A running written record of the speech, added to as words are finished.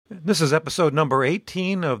This is episode number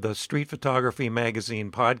 18 of the Street Photography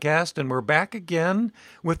Magazine podcast, and we're back again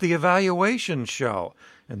with the evaluation show.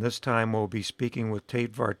 And this time we'll be speaking with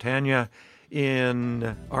Tate Vartanya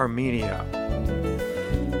in Armenia.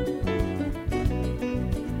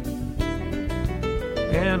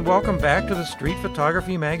 And welcome back to the Street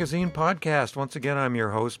Photography Magazine podcast. Once again, I'm your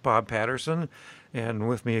host, Bob Patterson, and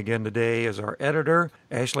with me again today is our editor,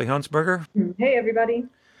 Ashley Huntsberger. Hey, everybody.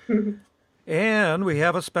 And we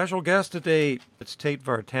have a special guest today. It's Tate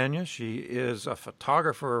Vartanya. She is a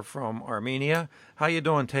photographer from Armenia. How you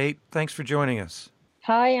doing, Tate? Thanks for joining us.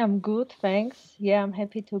 Hi, I'm good, thanks. Yeah, I'm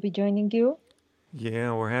happy to be joining you.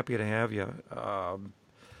 Yeah, we're happy to have you.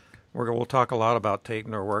 We'll talk a lot about Tate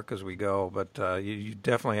and her work as we go, but you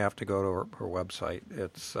definitely have to go to her website.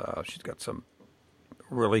 She's got some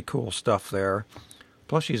really cool stuff there.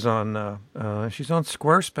 Plus, she's on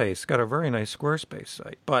Squarespace. Got a very nice Squarespace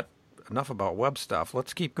site. But enough about web stuff.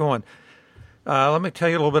 Let's keep going. Let me tell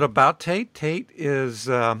you a little bit about Tate. Tate is,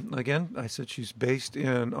 again, I said she's based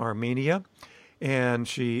in Armenia, and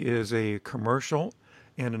she is a commercial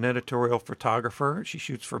and an editorial photographer. She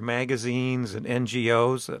shoots for magazines and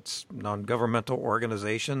NGOs, that's non-governmental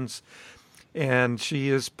organizations, and she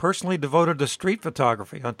is personally devoted to street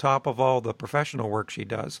photography on top of all the professional work she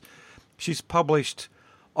does. She's published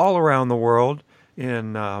all around the world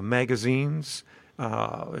in magazines,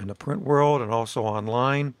 in the print world and also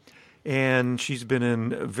online, and she's been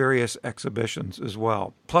in various exhibitions as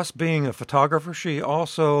well. Plus, being a photographer, she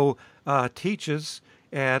also teaches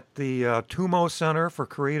at the TUMO Center for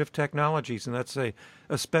Creative Technologies, and that's a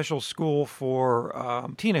special school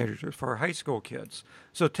for teenagers, for high school kids.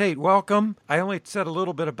 So, Tate, welcome. I only said a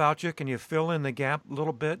little bit about you. Can you fill in the gap a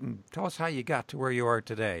little bit and tell us how you got to where you are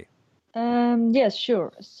today? Yes,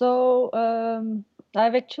 sure. So,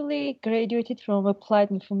 I've actually graduated from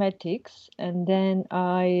applied mathematics, and then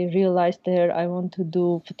I realized that I want to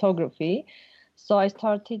do photography. So I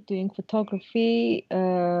started doing photography,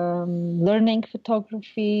 learning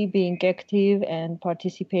photography, being active and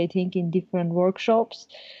participating in different workshops.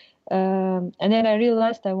 And then I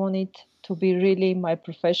realized I wanted to be really my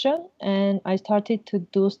profession, and I started to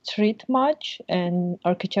do street match and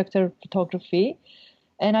architecture photography.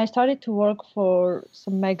 And I started to work for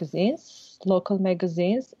some magazines, local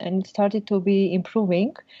magazines, and it started to be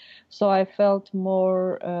improving. So I felt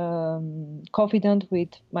more confident with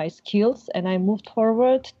my skills, and I moved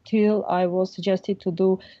forward till I was suggested to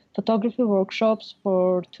do photography workshops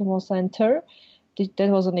for TUMO Center. That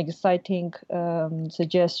was an exciting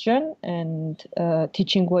suggestion, and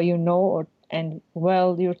teaching what you know, and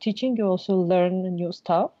while you're teaching, you also learn new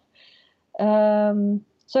stuff.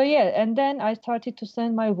 So yeah, and then I started to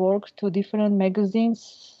send my work to different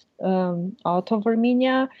magazines out of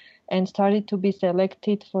Armenia, and started to be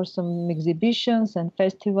selected for some exhibitions and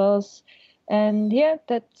festivals. And yeah,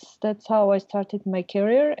 that's how I started my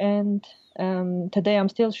career. And today I'm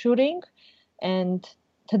still shooting, and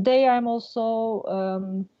today I'm also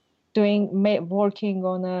working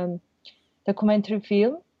on a documentary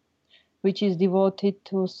film, which is devoted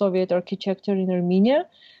to Soviet architecture in Armenia.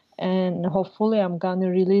 And hopefully I'm going to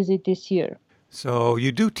release it this year. So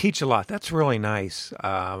you do teach a lot. That's really nice.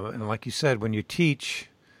 And like you said, when you teach,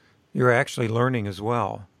 you're actually learning as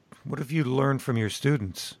well. What have you learned from your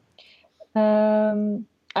students? I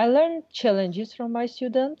learned challenges from my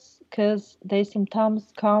students because they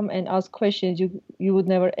sometimes come and ask questions you would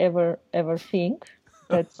never, ever think.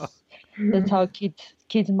 That's how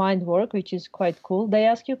kids' mind work, which is quite cool. They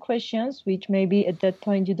ask you questions which maybe at that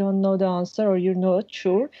point you don't know the answer or you're not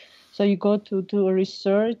sure. So you go to do a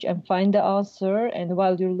research and find the answer. And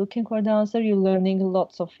while you're looking for the answer, you're learning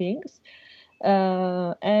lots of things.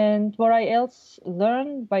 And what I else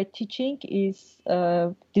learn by teaching is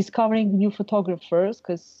discovering new photographers,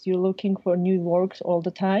 because you're looking for new works all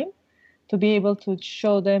the time to be able to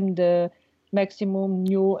show them the maximum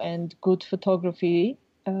new and good photography.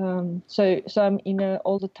 So I'm in a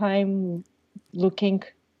all the time looking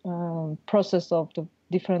process of the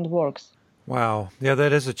different works. Wow. Yeah,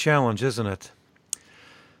 that is a challenge, isn't it?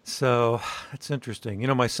 So it's interesting. You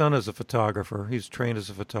know, my son is a photographer. He's trained as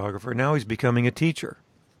a photographer. Now he's becoming a teacher.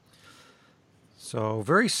 So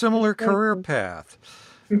very similar career path.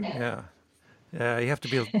 Yeah. Yeah, you have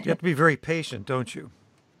to be very patient, don't you?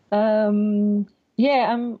 Yeah,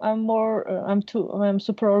 I'm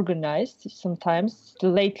super organized sometimes.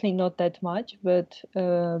 Lately, not that much, but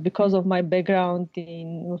because of my background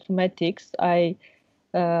in mathematics, I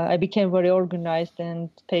became very organized and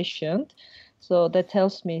patient. So that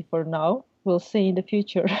helps me for now. We'll see in the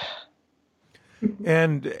future.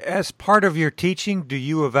 And as part of your teaching, do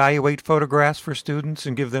you evaluate photographs for students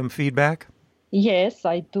and give them feedback? Yes,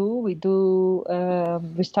 I do. We do.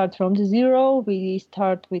 We start from the zero. We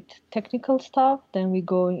start with technical stuff, then we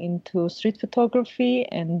go into street photography,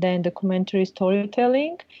 and then documentary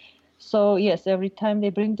storytelling. So yes, every time they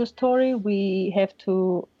bring the story, we have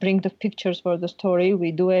to bring the pictures for the story.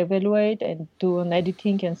 We do evaluate and do an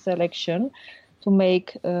editing and selection to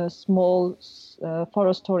make small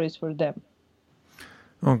photo stories for them.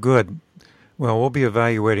 Oh, good. Well, we'll be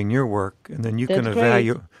evaluating your work, and then you can That's great.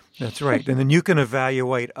 evaluate. That's right. And then you can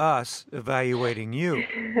evaluate us evaluating you.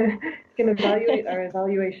 Can evaluate our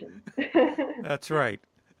evaluation. That's right.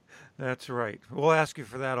 That's right. We'll ask you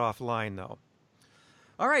for that offline, though.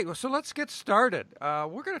 All right. Well, so let's get started.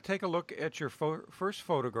 We're going to take a look at your first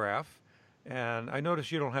photograph. And I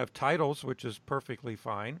notice you don't have titles, which is perfectly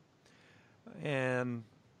fine. And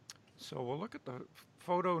so we'll look at the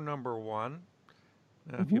photo number one.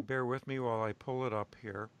 Now, if you Mhm. bear with me while I pull it up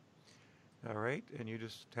here. All right. And you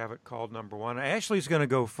just have it called number one. Ashley's going to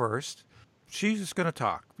go first. She's just going to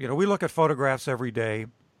talk. You know, we look at photographs every day.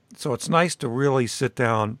 So it's nice to really sit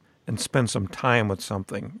down and spend some time with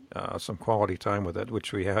something, some quality time with it,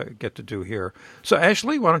 which we get to do here. So,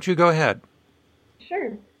 Ashley, why don't you go ahead?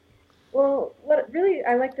 Sure. Well, what really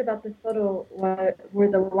I liked about this photo were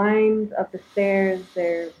the lines of the stairs,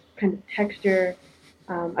 their kind of texture.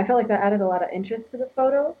 I felt like that added a lot of interest to the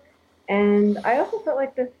photo. And I also felt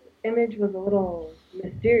like this image was a little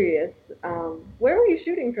mysterious. Where were you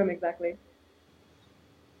shooting from exactly?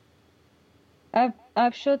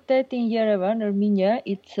 I've shot that in Yerevan, Armenia.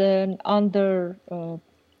 It's an under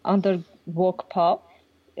walk path.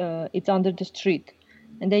 It's under the street,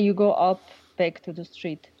 and then you go up back to the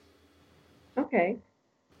street. Okay.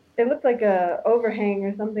 It looked like a overhang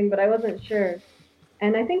or something, but I wasn't sure.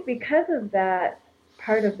 And I think because of that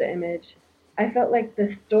part of the image, I felt like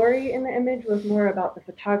the story in the image was more about the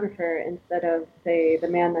photographer instead of, say, the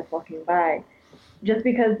man that's walking by. Just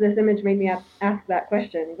because this image made me ask that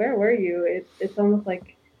question, where were you? It's almost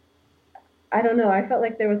like, I don't know, I felt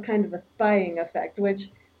like there was kind of a spying effect, which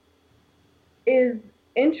is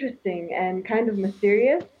interesting and kind of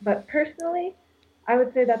mysterious, but personally, I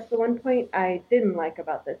would say that's the one point I didn't like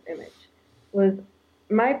about this image was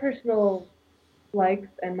my personal likes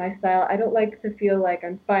and my style. I don't like to feel like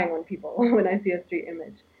I'm spying on people when I see a street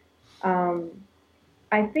image. Um,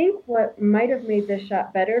 I think what might have made this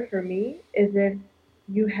shot better for me is if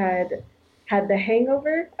you had the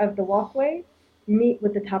hangover of the walkway meet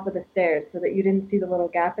with the top of the stairs so that you didn't see the little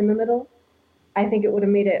gap in the middle. I think it would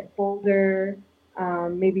have made it bolder,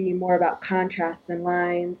 maybe more about contrast and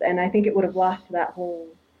lines, and I think it would have lost that whole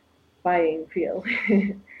spying feel.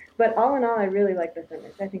 But all in all, I really like this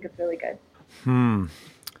image. I think it's really good. Hmm.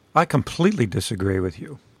 I completely disagree with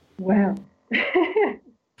you. Wow.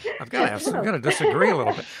 I've got to disagree a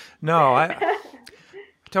little bit. No,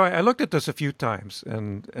 I looked at this a few times,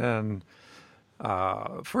 and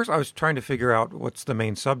first I was trying to figure out what's the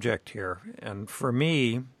main subject here, and for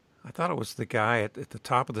me, I thought it was the guy at the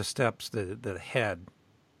top of the steps, the head,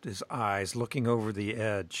 his eyes looking over the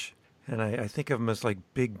edge, and I think of him as like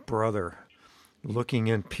Big Brother, looking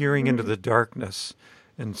in, peering into the darkness.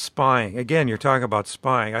 And spying. Again, you're talking about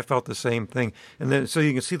spying. I felt the same thing. And then, so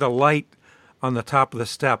you can see the light on the top of the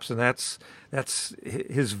steps, and that's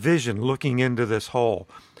his vision looking into this hole.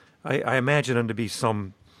 I imagine him to be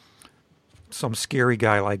some scary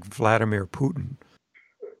guy like Vladimir Putin.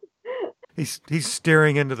 He's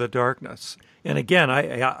staring into the darkness. And again,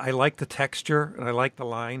 I like the texture and I like the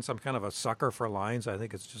lines. I'm kind of a sucker for lines. I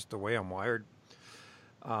think it's just the way I'm wired.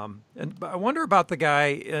 And I wonder about the guy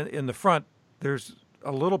in the front. There's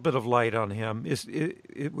a little bit of light on him.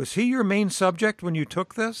 Was he your main subject when you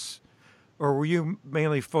took this, or were you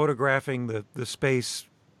mainly photographing the space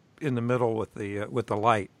in the middle with the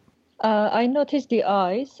light? I noticed the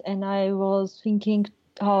eyes, and I was thinking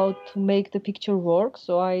how to make the picture work.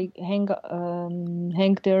 So I hang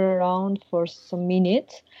there around for some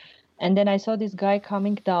minutes, and then I saw this guy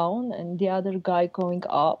coming down and the other guy going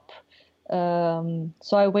up.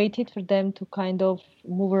 So I waited for them to kind of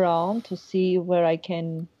move around to see where I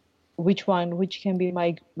can, which can be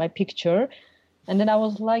my picture. And then I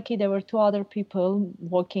was lucky there were two other people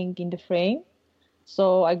walking in the frame.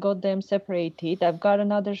 So I got them separated. I've got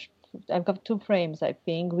two frames, I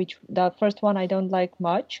think, which the first one I don't like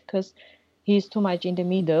much because he's too much in the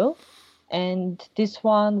middle. And this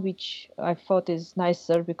one, which I thought is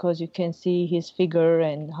nicer because you can see his figure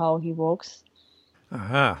and how he walks.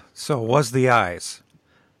 Aha. So it was the eyes.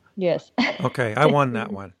 Yes. Okay, I won that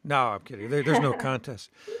one. No, I'm kidding. There's no contest.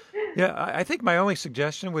 Yeah, I think my only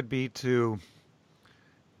suggestion would be to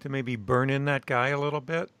maybe burn in that guy a little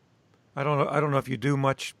bit. I don't know. I don't know if you do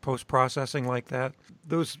much post processing like that.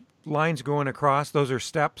 Those lines going across, those are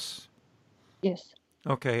steps? Yes.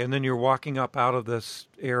 Okay, and then you're walking up out of this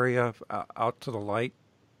area out to the light,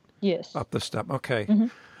 Yes. up the step. Okay, Hmm.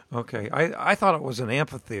 okay. I thought it was an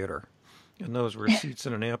amphitheater, and those were seats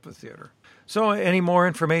in an amphitheater. So, any more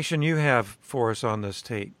information you have for us on this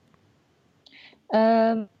Tate?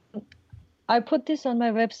 Um, I put this on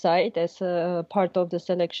my website as a part of the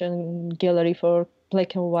selection gallery for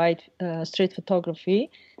black and white street photography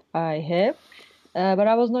I have. But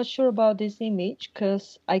I was not sure about this image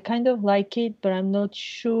because I kind of like it, but I'm not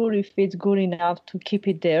sure if it's good enough to keep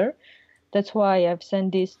it there. That's why I've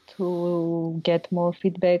sent this to get more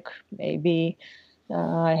feedback. Maybe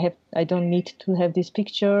I don't need to have this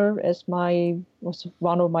picture as was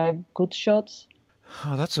one of my good shots.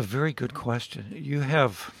 Oh, that's a very good question. You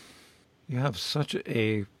have such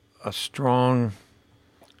a strong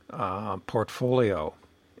portfolio,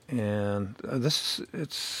 and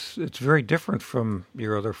it's very different from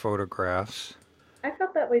your other photographs. I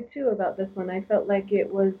felt that way too about this one. I felt like it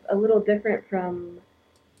was a little different from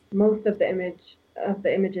most of the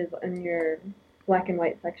images in your black and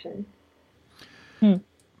white section. Hmm.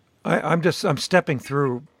 I'm stepping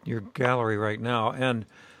through your gallery right now, and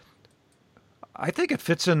I think it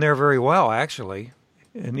fits in there very well, actually,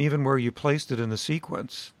 and even where you placed it in the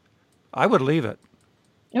sequence. I would leave it.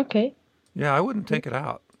 Okay. Yeah, I wouldn't take it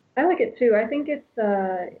out. I like it too. I think it's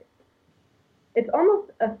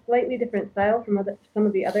almost a slightly different style from some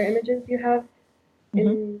of the other images you have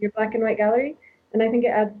in your black and white gallery, and I think it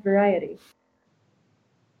adds variety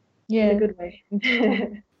in a Yeah. good way.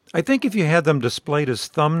 I think if you had them displayed as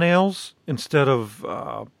thumbnails instead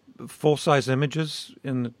of full-size images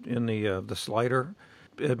in the slider,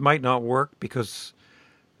 it might not work because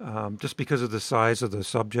just because of the size of the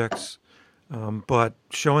subjects. But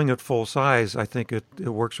showing it full size, I think it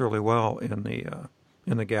works really well in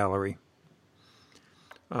the gallery.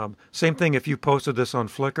 Same thing if you posted this on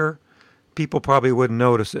Flickr, people probably wouldn't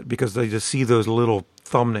notice it because they just see those little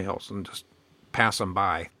thumbnails and just pass them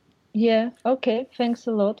by. Yeah, okay. Thanks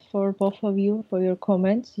a lot for both of you for your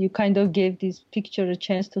comments. You kind of gave this picture a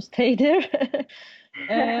chance to stay there.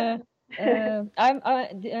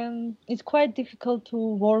 It's quite difficult to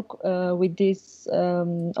work with these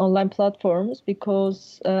online platforms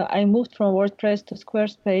because I moved from WordPress to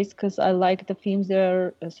Squarespace because I like the themes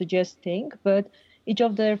they're suggesting, but each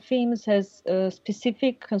of their themes has a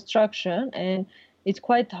specific construction and it's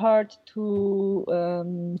quite hard to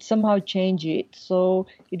somehow change it. So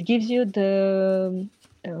it gives you an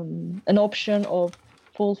option of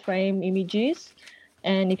full frame images.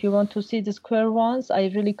 And if you want to see the square ones,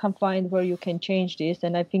 I really can't find where you can change this.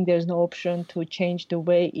 And I think there's no option to change the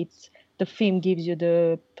way the theme gives you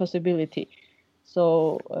the possibility.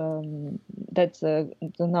 So that's an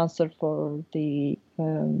answer for the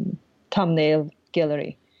thumbnail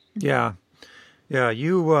gallery. Yeah, yeah.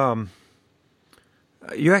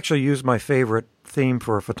 You actually used my favorite theme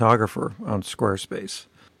for a photographer on Squarespace.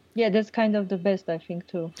 Yeah, that's kind of the best, I think,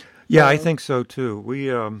 too. Yeah, I think so too. We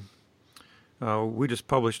just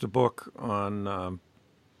published a book on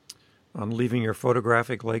leaving your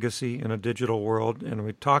photographic legacy in a digital world, and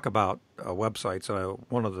we talk about websites.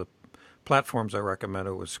 One of the platforms I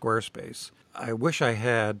recommended was Squarespace. I wish I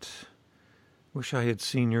had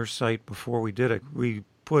seen your site before we did it. We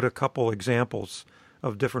put a couple examples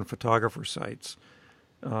of different photographer sites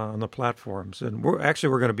on the platforms, and we're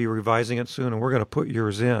going to be revising it soon, and we're going to put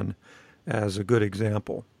yours in as a good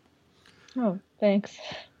example. Oh, thanks.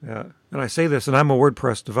 Yeah, and I say this, and I'm a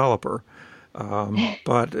WordPress developer,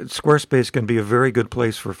 but Squarespace can be a very good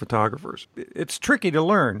place for photographers. It's tricky to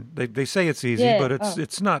learn. They say it's easy, Yeah. but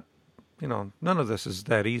it's not. None of this is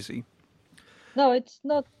that easy. No, it's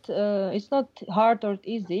not. It's not hard or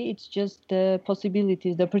easy. It's just the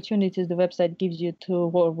possibilities, the opportunities the website gives you to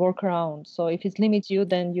work around. So if it limits you,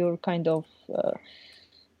 then you're kind of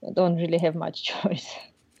don't really have much choice.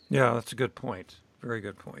 Yeah, that's a good point. Very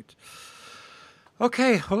good point.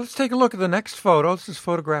 Okay, well, let's take a look at the next photo. This is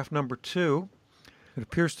photograph number 2. It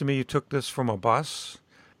appears to me you took this from a bus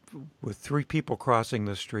with 3 people crossing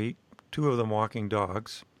the street, 2 of them walking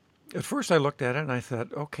dogs. At first I looked at it and I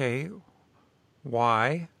thought, okay,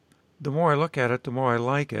 why? The more I look at it, the more I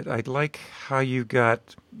like it. I like how you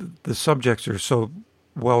got the subjects are so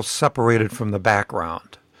well separated from the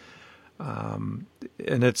background. And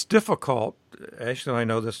it's difficult. Actually, I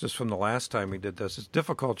know this just from the last time we did this. It's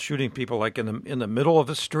difficult shooting people like in the middle of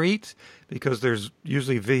a street because there's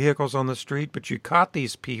usually vehicles on the street, but you caught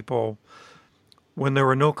these people when there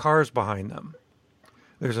were no cars behind them.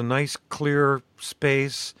 There's a nice clear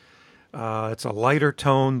space. It's a lighter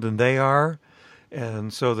tone than they are.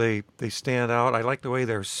 and so they stand out. I like the way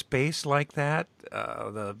they're spaced like that.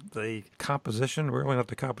 The composition, really not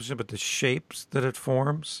the composition, but the shapes that it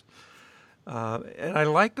forms. And I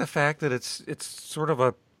like the fact that it's sort of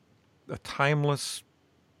a timeless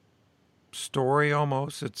story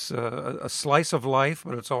almost. It's a slice of life,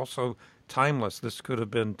 but it's also timeless. This could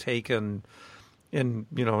have been taken in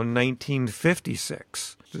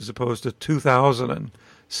 1956 as opposed to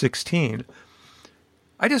 2016.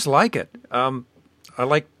 I just like it. I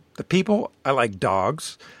like the people. I like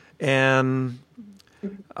dogs, and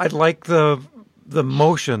I like the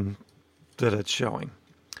motion that it's showing.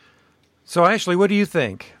 So, Ashley, what do you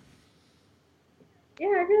think? Yeah,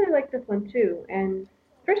 I really like this one too. And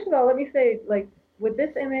first of all, let me say, like, with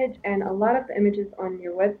this image and a lot of the images on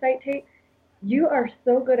your website, Tate, you are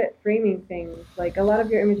so good at framing things. Like, a lot of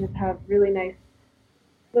your images have really nice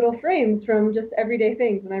little frames from just everyday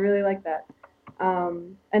things, and I really like that.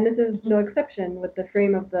 And this is no exception with the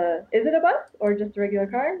frame of is it a bus or just a regular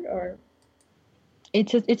car or?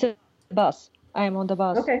 It's a bus. I am on the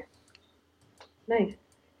bus. Okay, nice.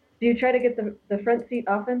 Do you try to get the front seat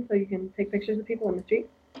often so you can take pictures of people on the street?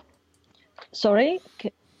 Sorry?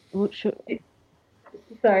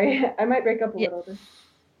 Sorry, I might break up a little,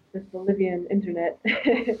 this Bolivian internet.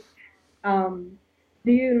 Do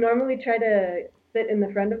you normally try to sit in the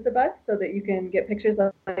front of the bus so that you can get pictures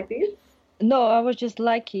like these? No, I was just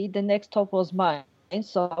lucky. The next stop was mine.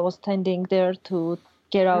 So I was standing there to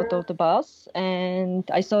get out of the bus, and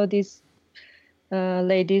I saw these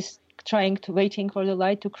ladies waiting for the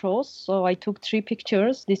light to cross. So I took 3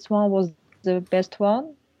 pictures. This one was the best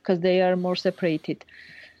one because they are more separated.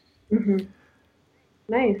 Mm-hmm.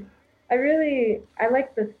 Nice. I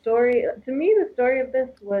like the story. To me, the story of this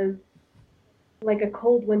was like a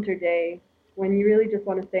cold winter day when you really just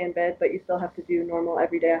want to stay in bed, but you still have to do normal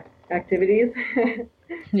everyday activities.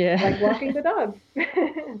 Yeah. Like walking the dog.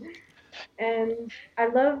 And I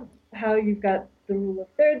love how you've got the rule of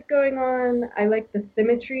thirds going on. I like the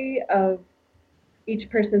symmetry of each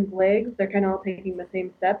person's legs. They're kind of all taking the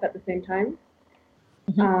same step at the same time.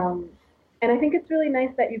 Mm-hmm. And I think it's really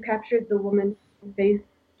nice that you captured the woman's face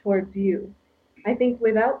towards you. I think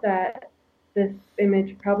without that, this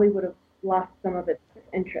image probably would have lost some of its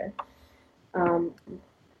interest. So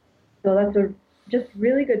that's just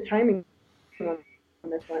really good timing on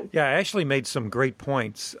this one. Yeah, Ashley made some great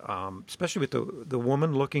points, especially with the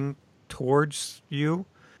woman looking towards you.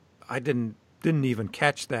 I didn't even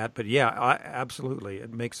catch that, but yeah, absolutely,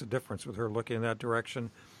 it makes a difference with her looking in that direction.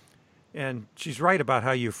 And she's right about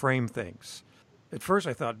how you frame things. At first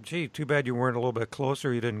I thought, gee, too bad you weren't a little bit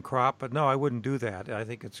closer, you didn't crop, but no, I wouldn't do that. I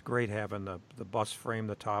think it's great having the bus frame,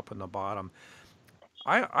 the top and the bottom.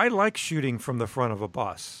 I like shooting from the front of a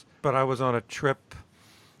bus, but I was on a trip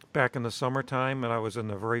back in the summertime, and I was in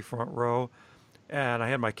the very front row, and I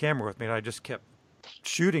had my camera with me, and I just kept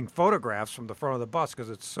shooting photographs from the front of the bus because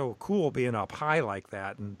it's so cool being up high like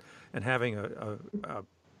that and having a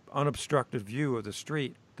unobstructed view of the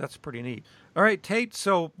street. That's pretty neat. All right, Tate,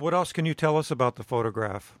 so what else can you tell us about the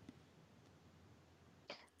photograph?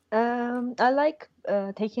 I like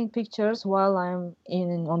taking pictures while I'm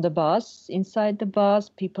on the bus. Inside the bus,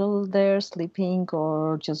 people there sleeping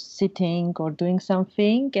or just sitting or doing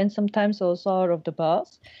something, and sometimes also out of the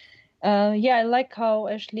bus. Yeah, I like how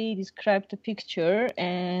Ashley described the picture.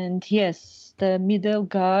 And yes, the middle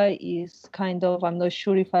guy is kind of, I'm not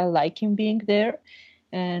sure if I like him being there.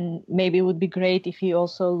 And maybe it would be great if he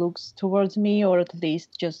also looks towards me, or at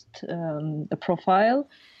least just a profile.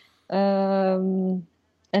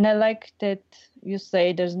 And I like that you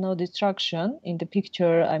say there's no distraction in the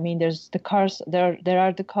picture. I mean, there's the cars, there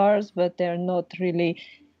are the cars, but they're not really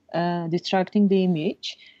distracting the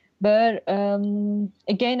image. But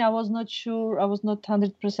again, I was not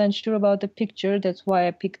 100% sure about the picture. That's why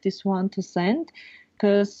I picked this one to send,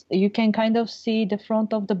 because you can kind of see the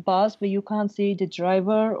front of the bus, but you can't see the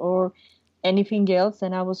driver or anything else.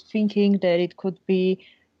 And I was thinking that it could be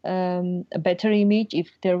a better image if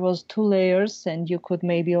there was 2 layers, and you could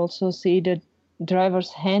maybe also see the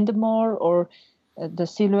driver's hand more, or the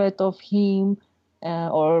silhouette of him,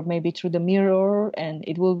 or maybe through the mirror, and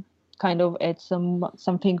it will kind of add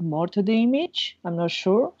something more to the image. I'm not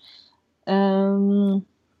sure. So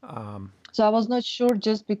I was not sure,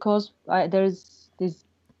 just because there's this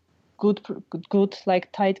good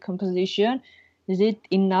like tight composition. Is it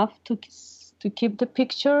enough to keep the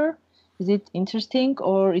picture? Is it interesting,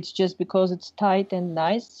 or it's just because it's tight and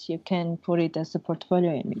nice, you can put it as a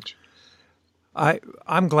portfolio image?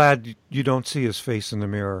 I'm glad you don't see his face in the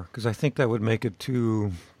mirror, because I think that would make it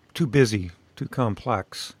too busy, too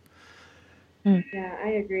complex. Yeah, I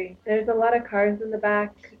agree. There's a lot of cars in the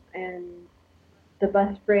back, and the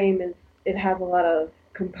bus frame is it has a lot of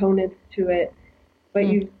components to it, but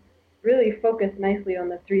Mm. you really focus nicely on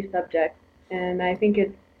the three subjects, and I think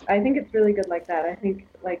it's really good like that. I think,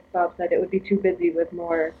 like Bob said, it would be too busy with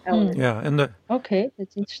more Mm. elements. Yeah, Okay,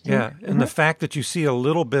 that's interesting. the fact that you see a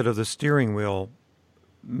little bit of the steering wheel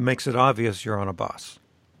makes it obvious you're on a bus.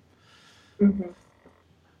 Hmm.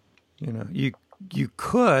 You know, you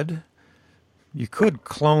could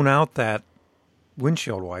clone out that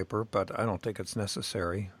windshield wiper, but I don't think it's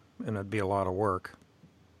necessary, and it'd be a lot of work.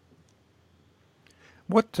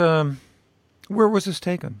 What? Where was this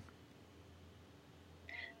taken?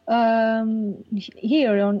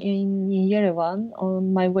 Here in Yerevan,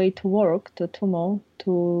 on my way to work to TUMO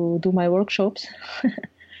to do my workshops.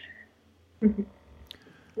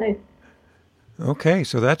 Nice. Okay,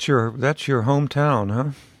 so that's your hometown,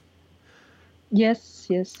 huh? Yes,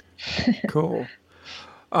 yes. Cool.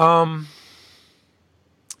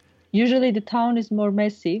 Usually the town is more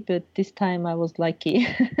messy, but this time I was lucky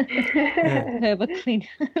to have a clean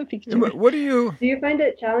picture. What do you? Do you find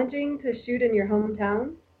it challenging to shoot in your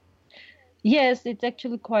hometown? Yes, it's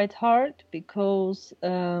actually quite hard because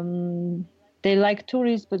they like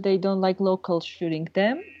tourists, but they don't like locals shooting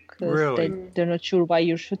them because Really? they're not sure why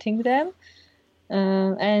you're shooting them.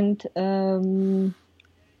 And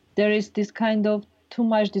there is this kind of too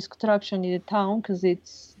much destruction in the town because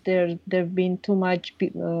there've been too much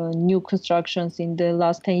new constructions in the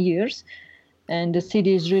last 10 years, and the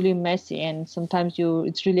city is really messy, and sometimes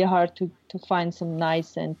it's really hard to find some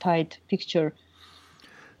nice and tight picture.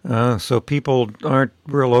 So people aren't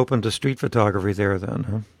real open to street photography there, then,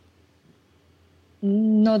 huh?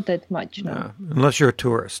 Not that much, no. Yeah, unless you're a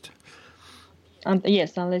tourist.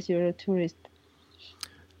 Yes, unless you're a tourist.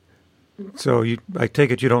 So I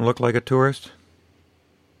take it you don't look like a tourist?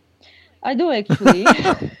 I do actually.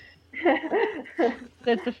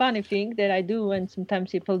 That's the funny thing that I do, and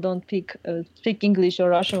sometimes people don't speak English or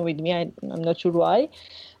Russian with me. I'm not sure why,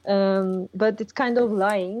 but it's kind of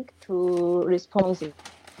lying to respond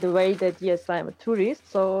the way that yes, I'm a tourist.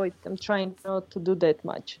 So I'm trying not to do that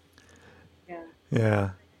much. Yeah. Yeah.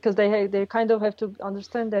 Because they kind of have to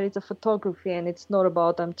understand that it's a photography and it's not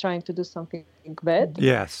about I'm trying to do something bad.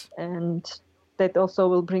 Yes. And that also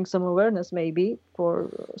will bring some awareness maybe for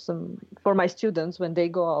my students when they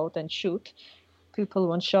go out and shoot. People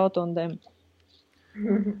won't shout on them.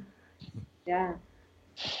 Yeah.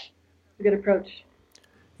 It's a good approach.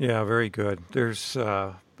 Yeah, very good.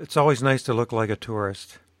 It's always nice to look like a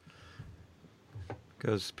tourist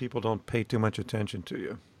because people don't pay too much attention to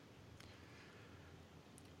you.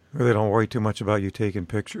 Or they don't worry too much about you taking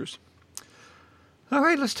pictures. All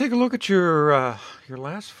right, let's take a look at your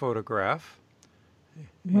last photograph.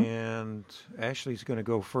 Mm-hmm. And Ashley's going to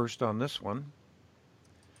go first on this one.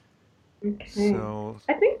 Okay. So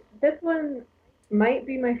I think this one might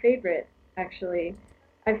be my favorite, actually.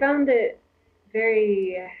 I found it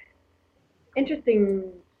very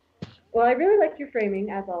interesting. Well, I really liked your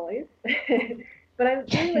framing, as always. But I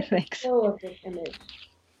really like the flow of this image.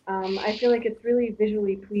 I feel like it's really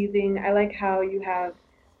visually pleasing. I like how you have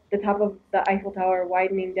the top of the Eiffel Tower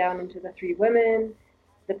widening down into the three women.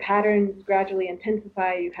 The patterns gradually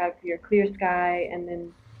intensify. You have your clear sky and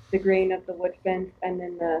then the grain of the wood fence and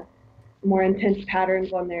then the more intense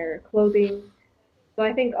patterns on their clothing. So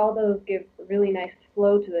I think all those give a really nice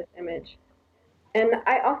flow to this image. And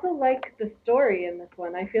I also like the story in this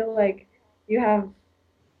one. I feel like you have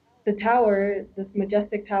the tower, this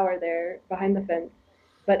majestic tower there behind the fence,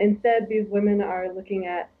 but instead these women are looking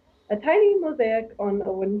at a tiny mosaic on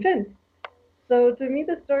a wooden fence. So to me,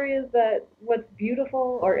 the story is that what's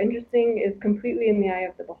beautiful or interesting is completely in the eye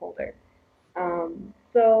of the beholder.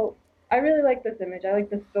 So I really like this image. I like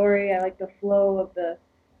the story. I like the flow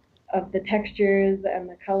of the textures and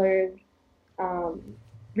the colors.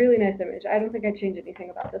 Really nice image. I don't think I'd change anything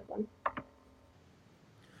about this one.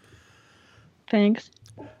 Thanks.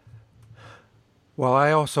 Well,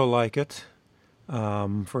 I also like it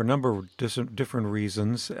for a number of different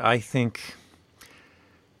reasons. I think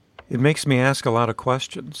it makes me ask a lot of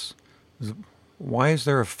questions. Why is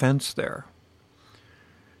there a fence there?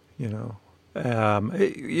 You know,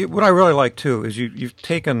 what I really like too is you've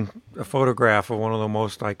taken a photograph of one of the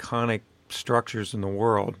most iconic structures in the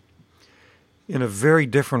world in a very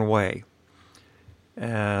different way.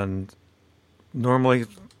 And normally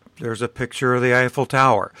there's a picture of the Eiffel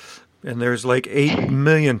Tower, and there's like 8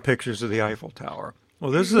 million pictures of the Eiffel Tower.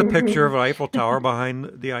 Well, this is a picture of an Eiffel Tower behind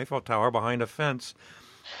a fence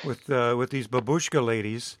with these babushka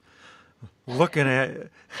ladies looking at,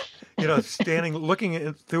 standing,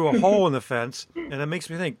 looking through a hole in the fence. And it makes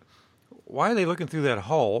me think, why are they looking through that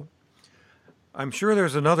hole? I'm sure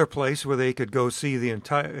there's another place where they could go see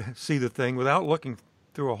the thing without looking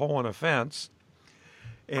through a hole in a fence.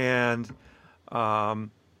 And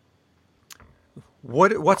um,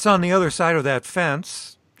 what's on the other side of that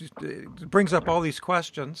fence? It brings up all these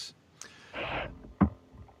questions.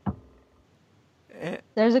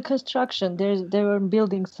 There's a construction. They were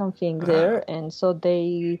building something there, and so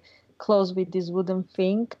they close with this wooden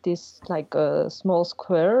thing, this like a small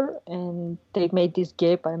square, and they made this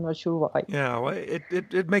gap. I'm not sure why. Yeah, well,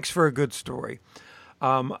 it makes for a good story.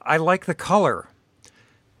 I like the color.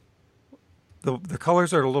 The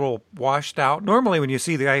colors are a little washed out. Normally, when you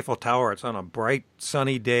see the Eiffel Tower, it's on a bright,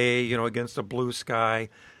 sunny day, against a blue sky.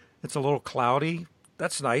 It's a little cloudy.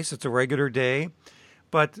 That's nice. It's a regular day,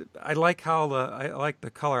 but I like I like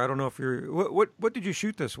the color. I don't know if you're what did you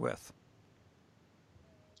shoot this with?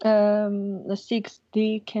 The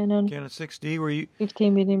 6D Canon. Canon 6D. Were you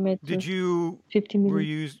 15 millimeter? Did you 50 millimeter? Were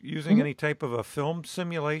you using any type of a film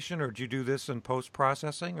simulation, or did you do this in post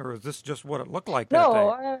processing, or is this just what it looked like that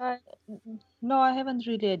day? No, I haven't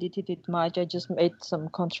really edited it much. I just made some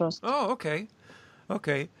contrast. Oh, okay,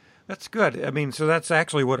 that's good. I mean, so that's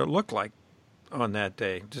actually what it looked like on that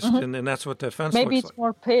day. Just and that's what the fence Maybe looks it's like.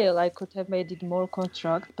 more pale. I could have made it more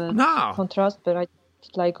contrast, but No. I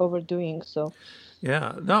like overdoing so.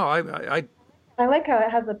 Yeah, no, I like how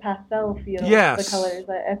it has a pastel feel. Yes. The colors.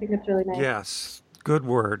 I think it's really nice. Yes, good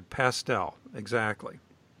word, pastel. Exactly.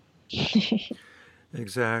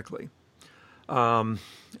 Exactly. I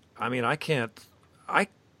mean, I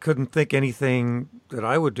couldn't think anything that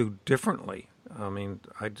I would do differently. I mean,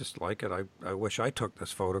 I just like it. I wish I took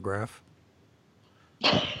this photograph.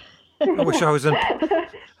 I wish I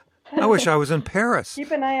was in Paris.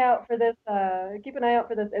 Keep an eye out for this. Keep an eye out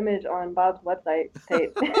for this image on Bob's website,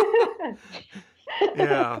 Tate.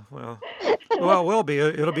 Yeah, well, it will be.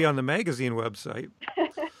 It'll be on the magazine website.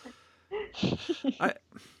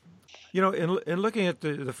 In looking at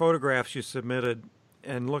the photographs you submitted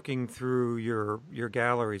and looking through your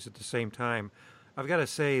galleries at the same time, I've got to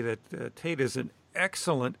say that Tate is an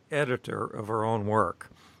excellent editor of her own work.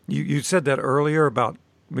 You said that earlier about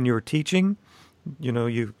when you were teaching.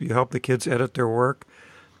 You help the kids edit their work.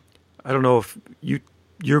 I don't know if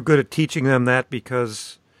you're good at teaching them that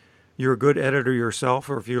because you're a good editor yourself,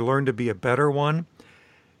 or if you learn to be a better one.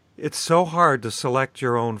 It's so hard to select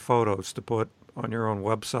your own photos to put on your own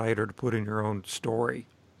website or to put in your own story.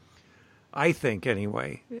 I think,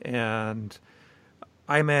 anyway. And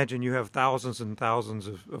I imagine you have thousands and thousands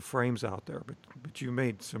of frames out there, but you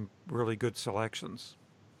made some really good selections.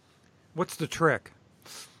 What's the trick?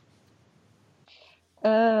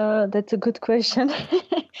 That's a good question.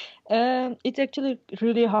 It's actually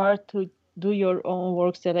really hard to do your own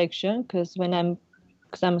work selection because when I'm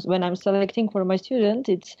selecting for my student,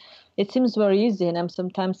 it seems very easy, and I'm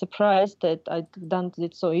sometimes surprised that I've done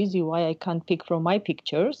it so easy. Why I can't pick from my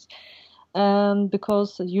pictures?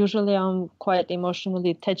 Because usually I'm quite emotionally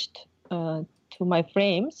attached to my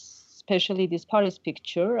frames, especially this Paris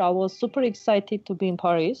picture. I was super excited to be in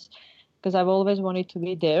Paris because I've always wanted to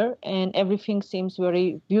be there, and everything seems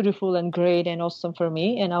very beautiful and great and awesome for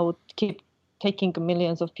me, and I would keep taking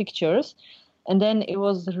millions of pictures. And then it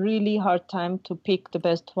was a really hard time to pick the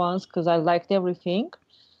best ones because I liked everything.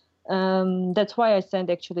 That's why I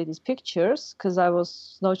sent actually these pictures, because I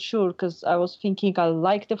was not sure, because I was thinking I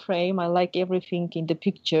like the frame, I like everything in the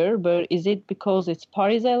picture, but is it because it's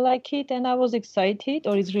Paris I like it and I was excited,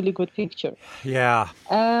 or it's really good picture? Yeah.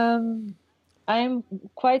 I'm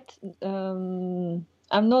quite, I'm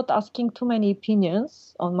not asking too many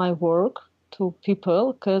opinions on my work to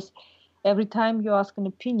people, because every time you ask an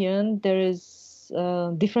opinion, there is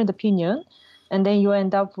a different opinion, and then you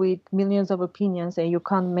end up with millions of opinions, and you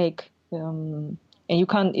can't make,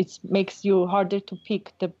 it makes you harder to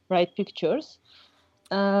pick the right pictures.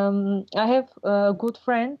 I have a good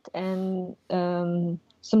friend, and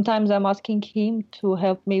sometimes I'm asking him to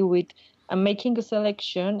help me with, I'm making a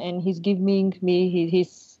selection, and he's giving me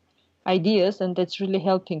his ideas, and that's really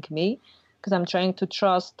helping me, because I'm trying to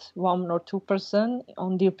trust 1 or 2%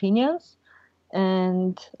 on the opinions.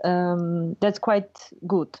 And that's quite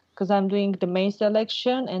good, because I'm doing the main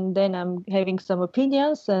selection, and then I'm having some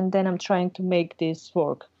opinions, and then I'm trying to make this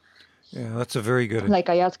work. Yeah, that's a very good. Like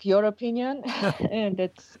I ask your opinion, and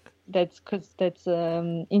that's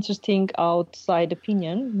interesting outside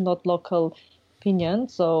opinion, not local opinion.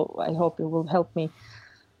 So I hope it will help me.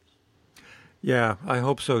 Yeah, I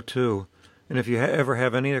hope so too. And if you ever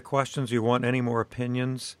have any other questions, you want any more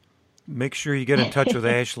opinions, make sure you get in touch with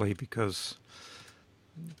Ashley, because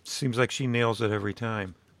it seems like she nails it every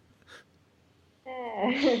time.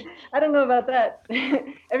 I don't know about that.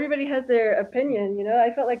 Everybody has their opinion,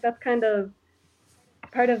 I felt like that's kind of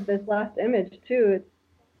part of this last image too. It's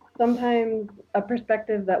sometimes a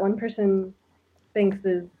perspective that one person thinks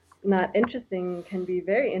is not interesting can be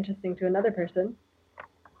very interesting to another person.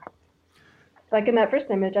 Like in that first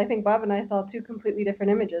image, I think Bob and I saw two completely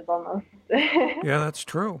different images almost. Yeah, that's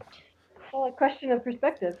true. Well, a question of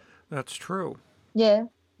perspective. That's true. Yeah,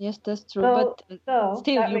 yes, that's true. So Still,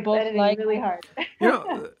 that you makes both editing like. really hard. You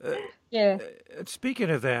know, Yeah. speaking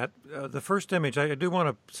of that, the first image, I do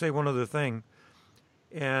want to say one other thing,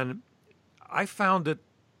 and I found it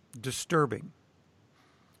disturbing.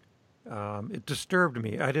 It disturbed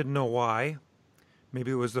me. I didn't know why.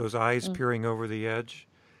 Maybe it was those eyes peering over the edge.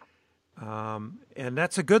 And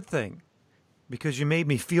that's a good thing because you made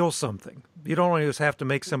me feel something. You don't always have to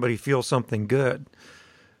make somebody feel something good.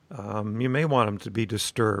 You may want them to be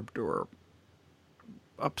disturbed or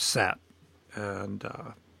upset. And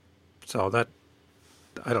so that,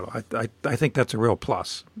 I don't know, I think that's a real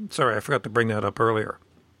plus. Sorry, I forgot to bring that up earlier.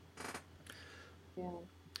 Yeah.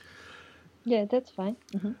 Yeah, that's fine.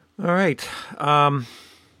 All right. I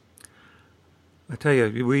tell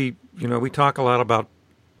you, we talk a lot about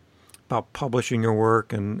publishing your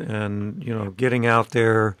work and getting out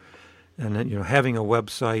there and having a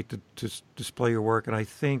website to display your work. And I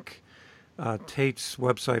think Tate's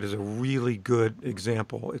website is a really good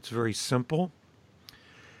example. It's very simple.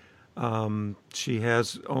 She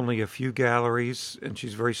has only a few galleries, and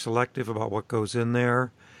she's very selective about what goes in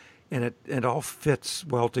there. And it all fits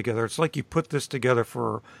well together. It's like you put this together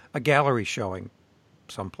for a gallery showing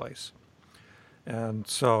someplace. And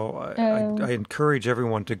so I encourage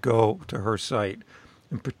everyone to go to her site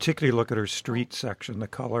and particularly look at her street section, the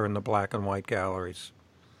color and the black and white galleries.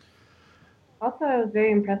 Also, I was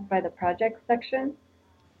very impressed by the project section.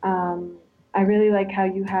 I really like how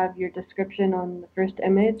you have your description on the first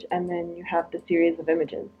image and then you have the series of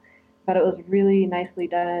images. But it was really nicely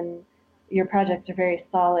done. Your projects are very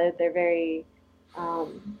solid. They're very,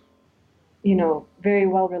 very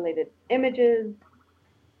well-related images.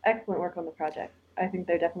 Excellent work on the project. I think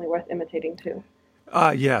they're definitely worth imitating too.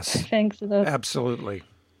 Yes. Thanks a lot. Absolutely.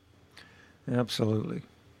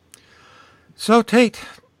 So, Tate,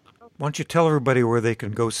 why don't you tell everybody where they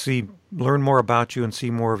can go learn more about you and see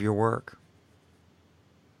more of your work?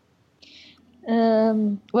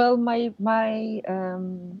 Well, my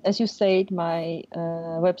as you said, my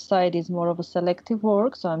website is more of a selective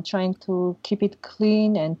work, so I'm trying to keep it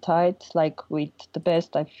clean and tight, like with the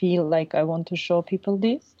best I feel like I want to show people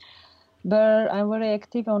this. But I'm very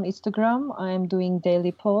active on Instagram. I'm doing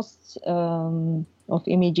daily posts of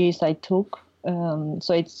images I took,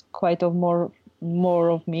 so it's quite more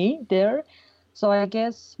of me there. So I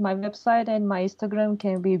guess my website and my Instagram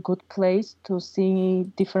can be a good place to see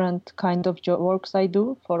different kind of works I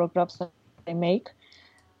do, photographs I make.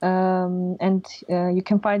 And you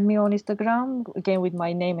can find me on Instagram, again with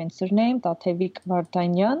my name and surname, Tatevik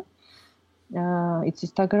Vartanyan. It's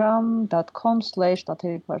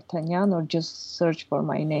instagram.com/Tatevik Vartanyan, or just search for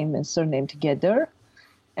my name and surname together.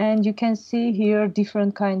 And you can see here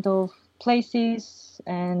different kind of places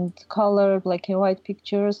and color, black and white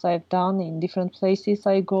pictures I've done in different places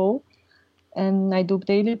I go. And I do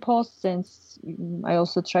daily posts, and I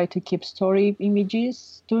also try to keep story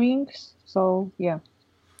images doing. So, yeah.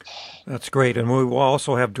 That's great. And we will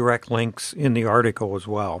also have direct links in the article as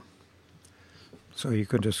well. So you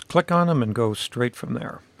can just click on them and go straight from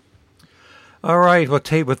there. All right. Well,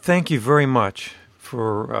 Tate, thank you very much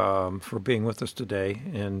for being with us today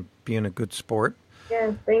and being a good sport.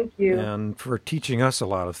 Yes, thank you. And for teaching us a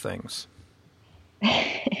lot of things.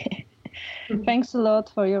 Thanks a lot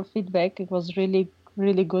for your feedback. It was really,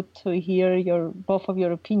 really good to hear both of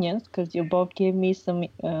your opinions, because you both gave me some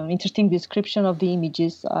interesting description of the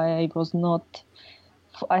images I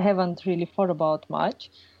haven't really thought about much.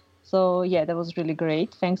 So yeah, that was really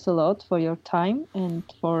great. Thanks a lot for your time and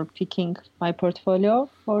for picking my portfolio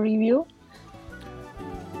for review.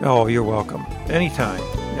 Oh, you're welcome. Anytime.